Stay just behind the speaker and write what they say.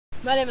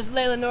My name is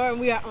Laila Nur and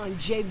we are on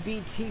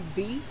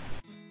JBTV.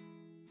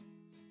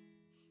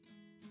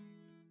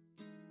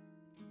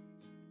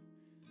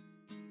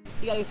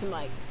 You gotta get some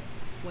like,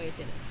 way to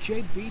say that,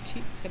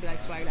 JBT. Gotta be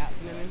like swagged out,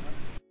 you know what I mean?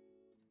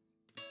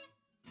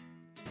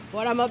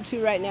 What I'm up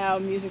to right now,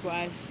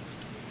 music-wise,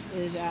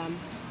 is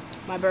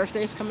my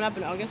birthday's coming up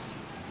in August,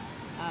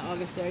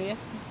 August 30th.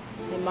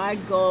 And my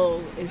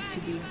goal is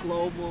to be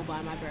global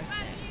by my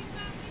birthday.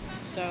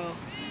 So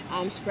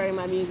I'm spreading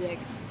my music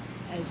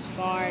as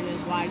far and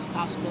as wide as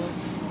possible.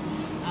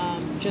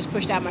 Just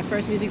pushed out my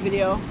first music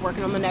video,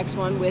 working on the next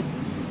one with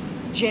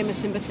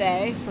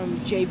JamisonBetheaTV from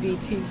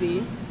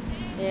JBTV.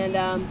 And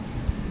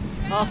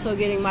also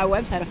getting my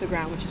website off the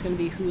ground, which is going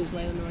to be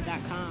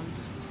whoislailanur.com.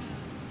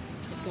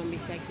 It's going to be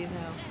sexy as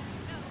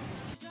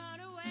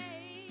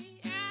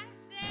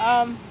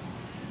hell.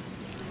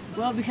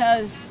 Well,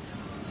 because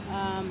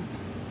I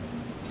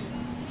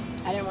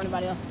didn't want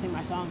anybody else to sing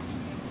my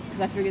songs, because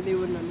I figured they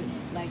wouldn't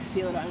like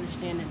feel it or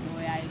understand it the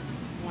way I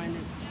wanted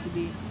it to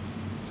be.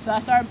 So I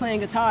started playing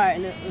guitar,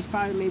 and it was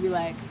probably maybe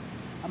like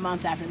a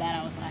month after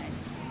that I was like,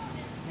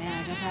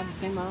 man, I guess I have to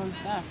sing my own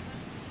stuff.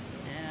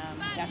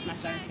 And that's when I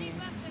started singing.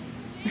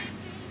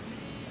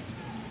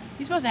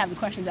 You're supposed to have the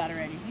questions out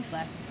already. You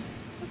slack.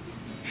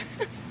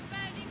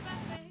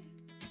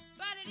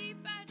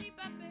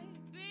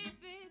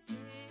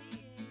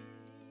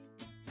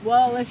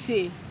 Well, let's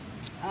see.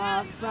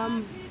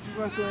 From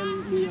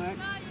Brooklyn, New York.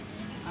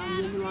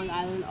 Live in Long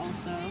Island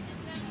also.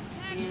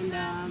 And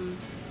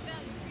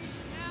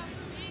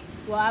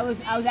well, I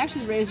was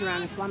actually raised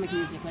around Islamic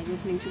music, like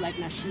listening to like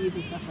nasheeds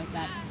and stuff like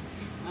that.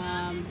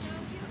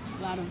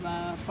 A lot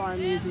of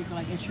foreign music,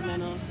 like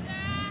instrumentals.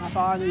 My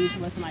father used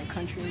to listen to like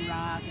country and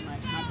rock, and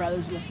like my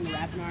brothers would listen to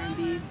rap and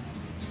R&B.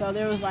 So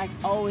there was like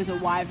always a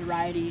wide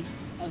variety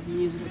of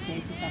musical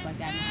tastes and stuff like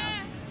that in the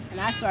house. And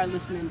I started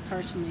listening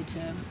personally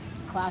to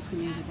classical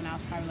music when I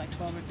was probably like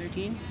 12 or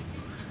 13.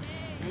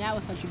 And that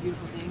was such a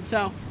beautiful thing.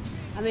 So,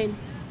 I mean,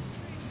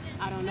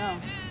 I don't know.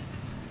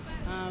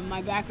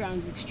 My background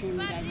is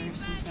extremely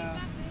diverse, and so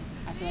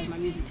I feel like my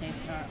music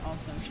tastes are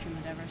also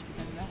extremely diverse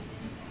because of that.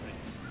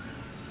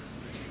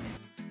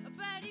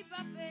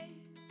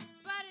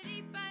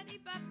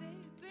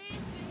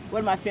 What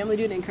did my family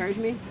do to encourage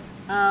me?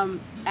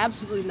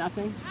 Absolutely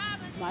nothing.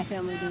 My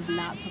family does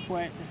not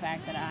support the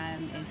fact that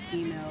I'm a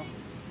female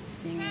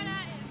singing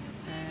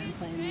and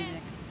playing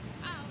music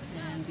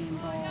and being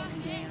bold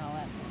and gay and all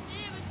that.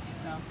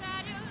 So,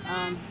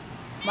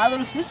 my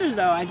little sisters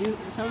though, I do,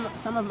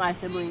 some of my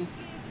siblings,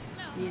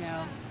 you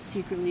know,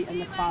 secretly in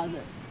the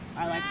closet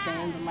are like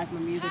fans and like my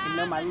music and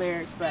know my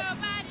lyrics, but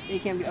they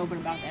can't be open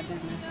about that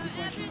business,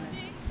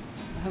 unfortunately.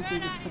 But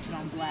hopefully it just puts it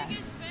on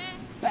blast.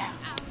 Wow.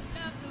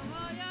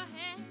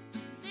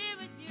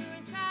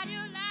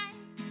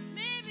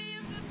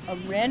 A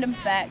random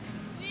fact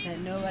that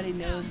nobody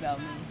knows about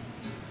me.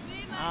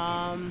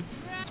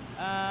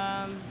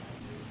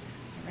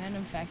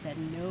 Random fact that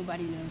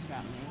nobody knows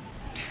about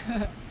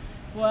me.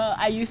 Well,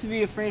 I used to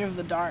be afraid of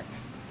the dark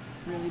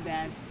really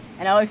bad.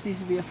 And I always used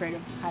to be afraid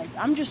of heights.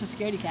 I'm just a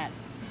scaredy cat.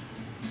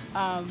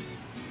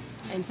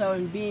 And so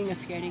in being a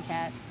scaredy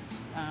cat,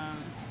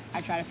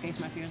 I try to face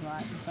my fears a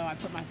lot. And so I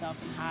put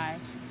myself in high,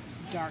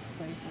 dark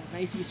places. And I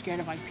used to be scared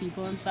of like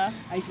people and stuff.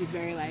 I used to be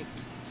very like,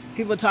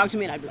 people would talk to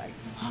me and I'd be like,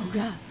 oh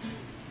God,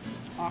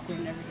 awkward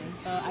and everything.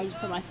 So I just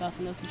put myself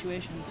in those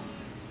situations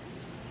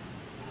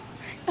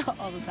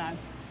all the time.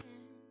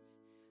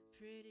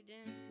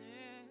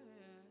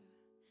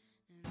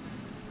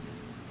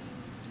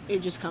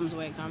 It just comes the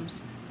way it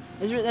comes.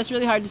 That's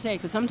really hard to say,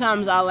 because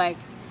sometimes I'll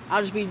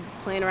just be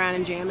playing around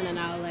and jamming and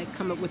I'll like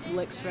come up with the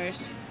licks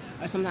first.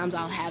 Or sometimes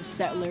I'll have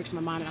set lyrics in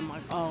my mind and I'm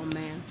like, oh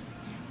man.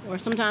 Or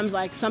sometimes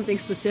like something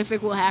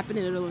specific will happen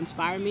and it'll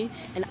inspire me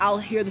and I'll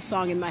hear the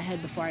song in my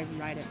head before I even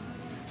write it.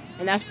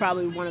 And that's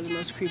probably one of the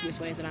most creepiest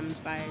ways that I'm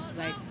inspired. It's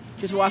like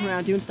just walking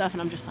around doing stuff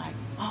and I'm just like,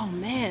 oh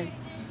man.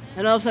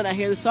 And all of a sudden I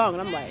hear the song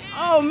and I'm like,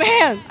 oh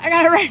man, I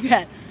gotta write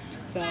that.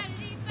 So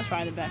that's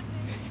probably the best.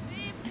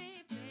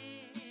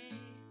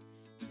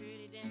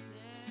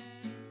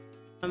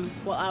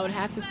 Well, I would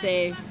have to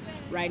say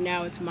right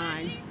now it's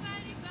mine.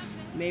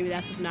 Maybe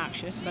that's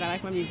obnoxious, but I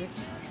like my music.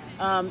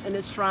 And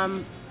it's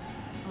from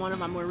one of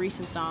my more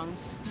recent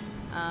songs.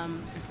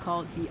 It's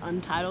called the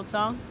Untitled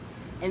Song.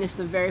 And it's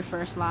the very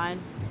first line.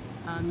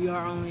 You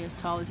are only as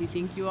tall as you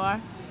think you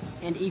are,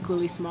 and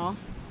equally small.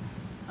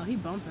 Oh, he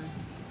bumping.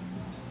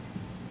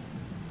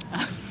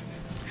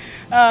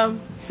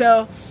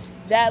 So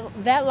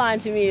that line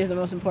to me is the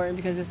most important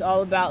because it's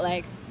all about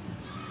like,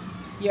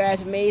 you're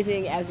as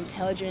amazing, as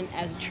intelligent,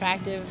 as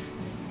attractive,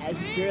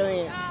 as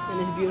brilliant,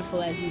 and as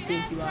beautiful as you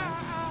think you are.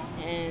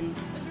 And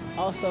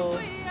also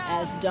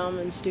as dumb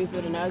and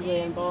stupid and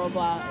ugly and blah,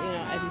 blah, blah, you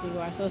know, as you think you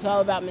are. So it's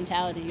all about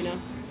mentality, you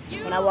know?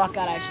 When I walk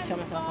out, I just tell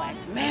myself, like,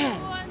 man,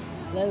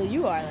 Laila,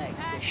 you are like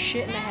a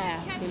shit and a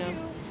half, you know?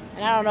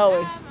 And I don't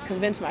always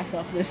convince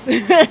myself this.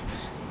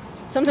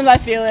 Sometimes I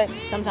feel it,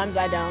 sometimes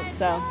I don't,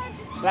 so.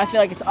 But I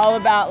feel like it's all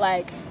about,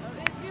 like,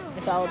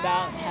 it's all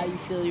about how you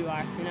feel you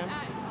are, you know?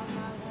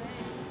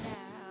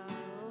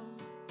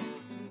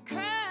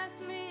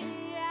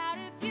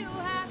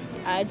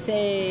 I'd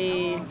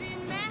say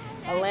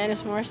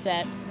Alanis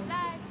Morissette,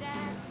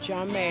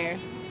 John Mayer,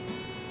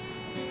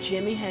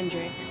 Jimi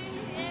Hendrix,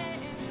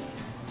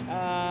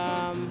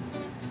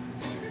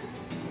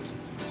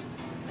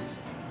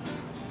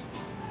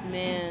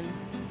 man,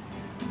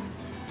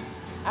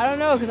 I don't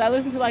know, because I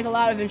listen to like a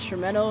lot of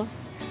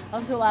instrumentals. I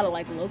listen to a lot of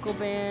like local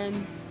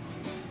bands.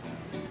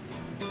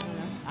 I don't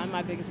know. I'm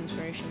my biggest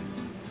inspiration,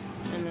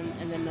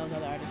 and then those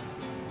other artists.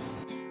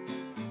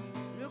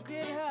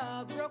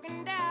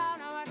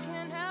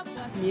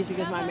 Music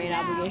is my main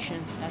obligation.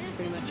 That's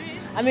pretty much.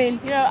 I mean,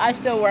 you know, I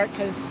still work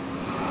because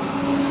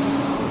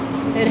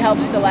it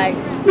helps to like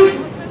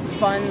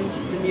fund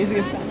the music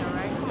and stuff.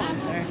 Come on,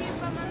 sir.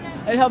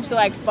 It helps to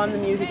like fund the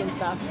music and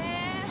stuff.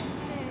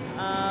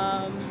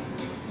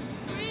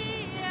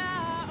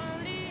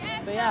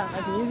 But yeah,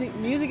 like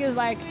music is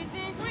like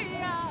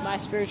my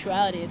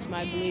spirituality. It's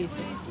my belief.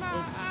 It's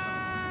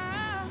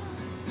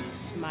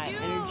my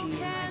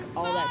energy and like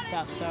all that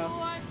stuff. So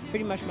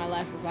pretty much my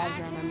life revolves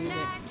around my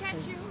music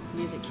because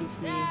music keeps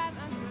me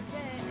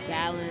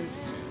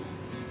balanced.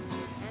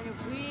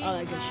 All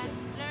that good shit.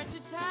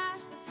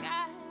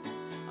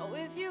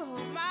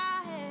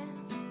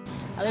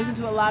 I listen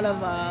to a lot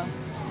of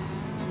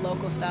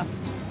local stuff.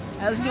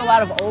 I listen to a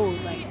lot of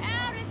old, like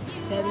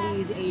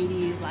 70s,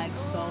 80s, like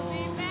soul,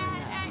 and,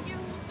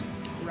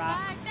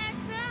 rock.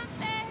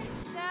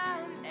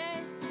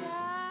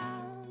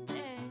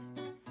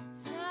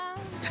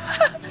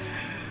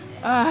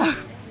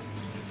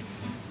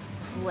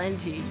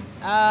 Plenty.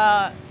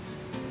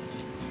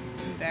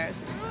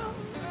 Embarrassing song.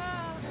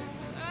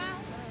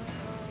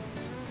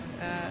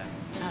 I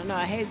don't know.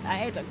 I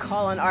hate to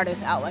call an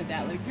artist out like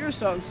that. Like, your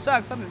song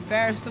sucks. I'm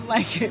embarrassed to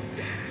like it.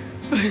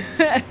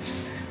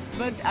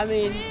 But I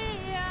mean,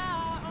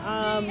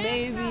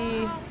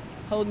 maybe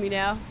 "Hold Me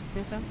Now."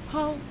 You know song?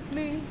 Hold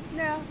me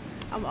now.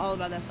 I'm all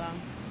about that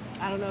song.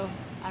 I don't know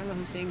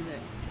who sings it.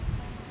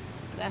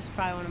 But that's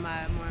probably one of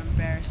my more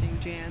embarrassing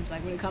jams.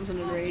 Like when it comes on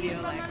the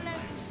radio, like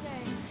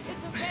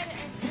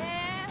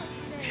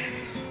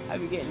I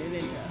be getting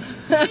it into.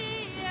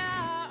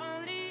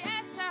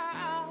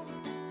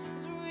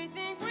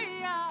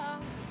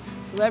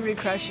 Celebrity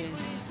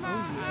crushes.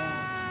 Oh yes.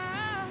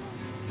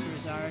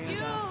 Rosario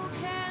Dawson.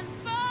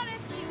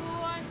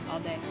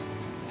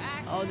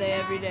 All day,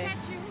 every day.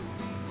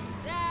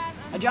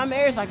 John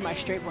Mayer is like my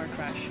straight boy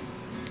crush.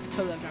 I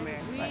totally love John Mayer.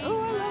 Like,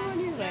 oh, I love when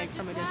you like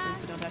from a distance,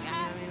 but don't touch me, you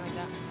know what I mean, like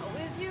that.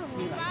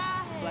 He's like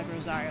that. Like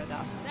Rosario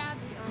Dawson.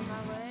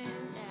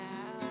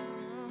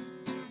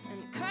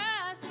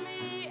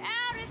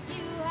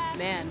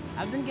 Man,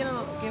 I've been given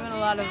a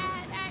lot of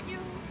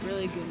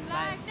really good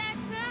advice.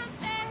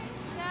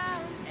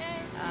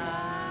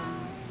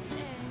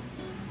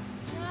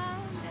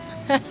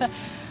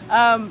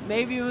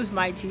 Maybe it was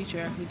my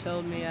teacher who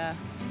told me,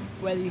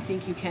 whether you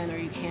think you can or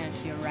you can't,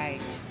 you're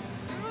right.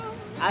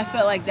 I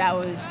felt like that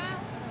was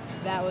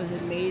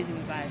amazing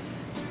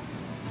advice.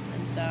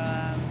 And so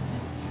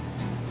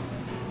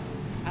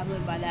I've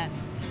lived by that.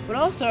 But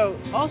also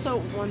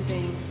one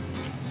thing,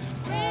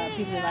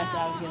 piece of advice that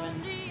I was given,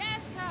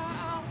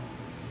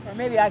 or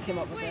maybe I came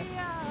up with this.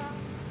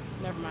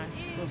 Never mind,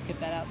 we'll skip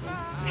that out.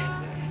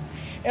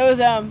 It was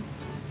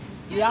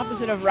the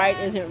opposite of right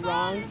isn't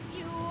wrong,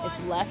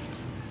 it's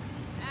left.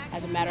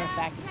 As a matter of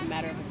fact, it's a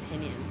matter of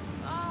opinion.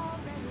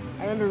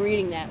 I remember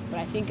reading that, but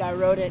I think I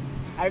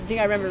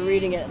remember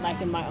reading it like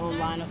in my own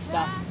line of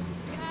stuff.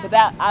 But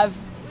that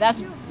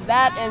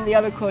and the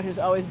other quote has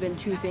always been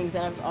two things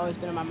that have always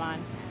been in my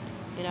mind.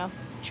 You know,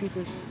 truth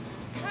is,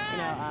 you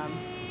know,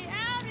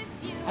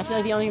 I feel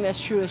like the only thing that's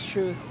true is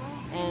truth,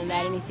 and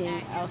that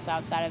anything else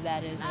outside of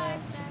that is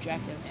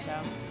subjective. So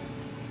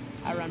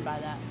I run by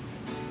that.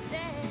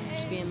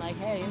 Just being like,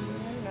 hey, you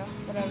know,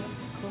 whatever,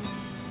 it's cool.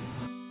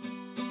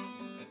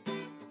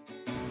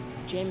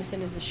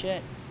 Jamison is the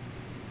shit.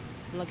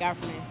 Look out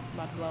for me. I'm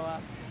about to blow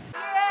up.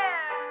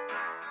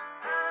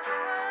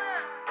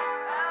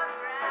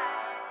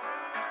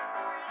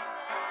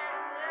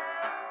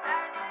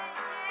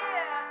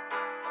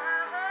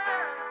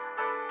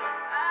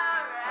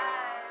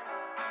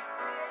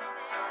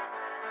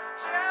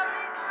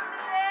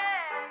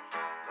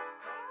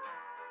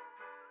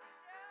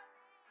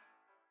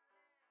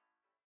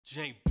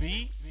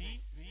 JB.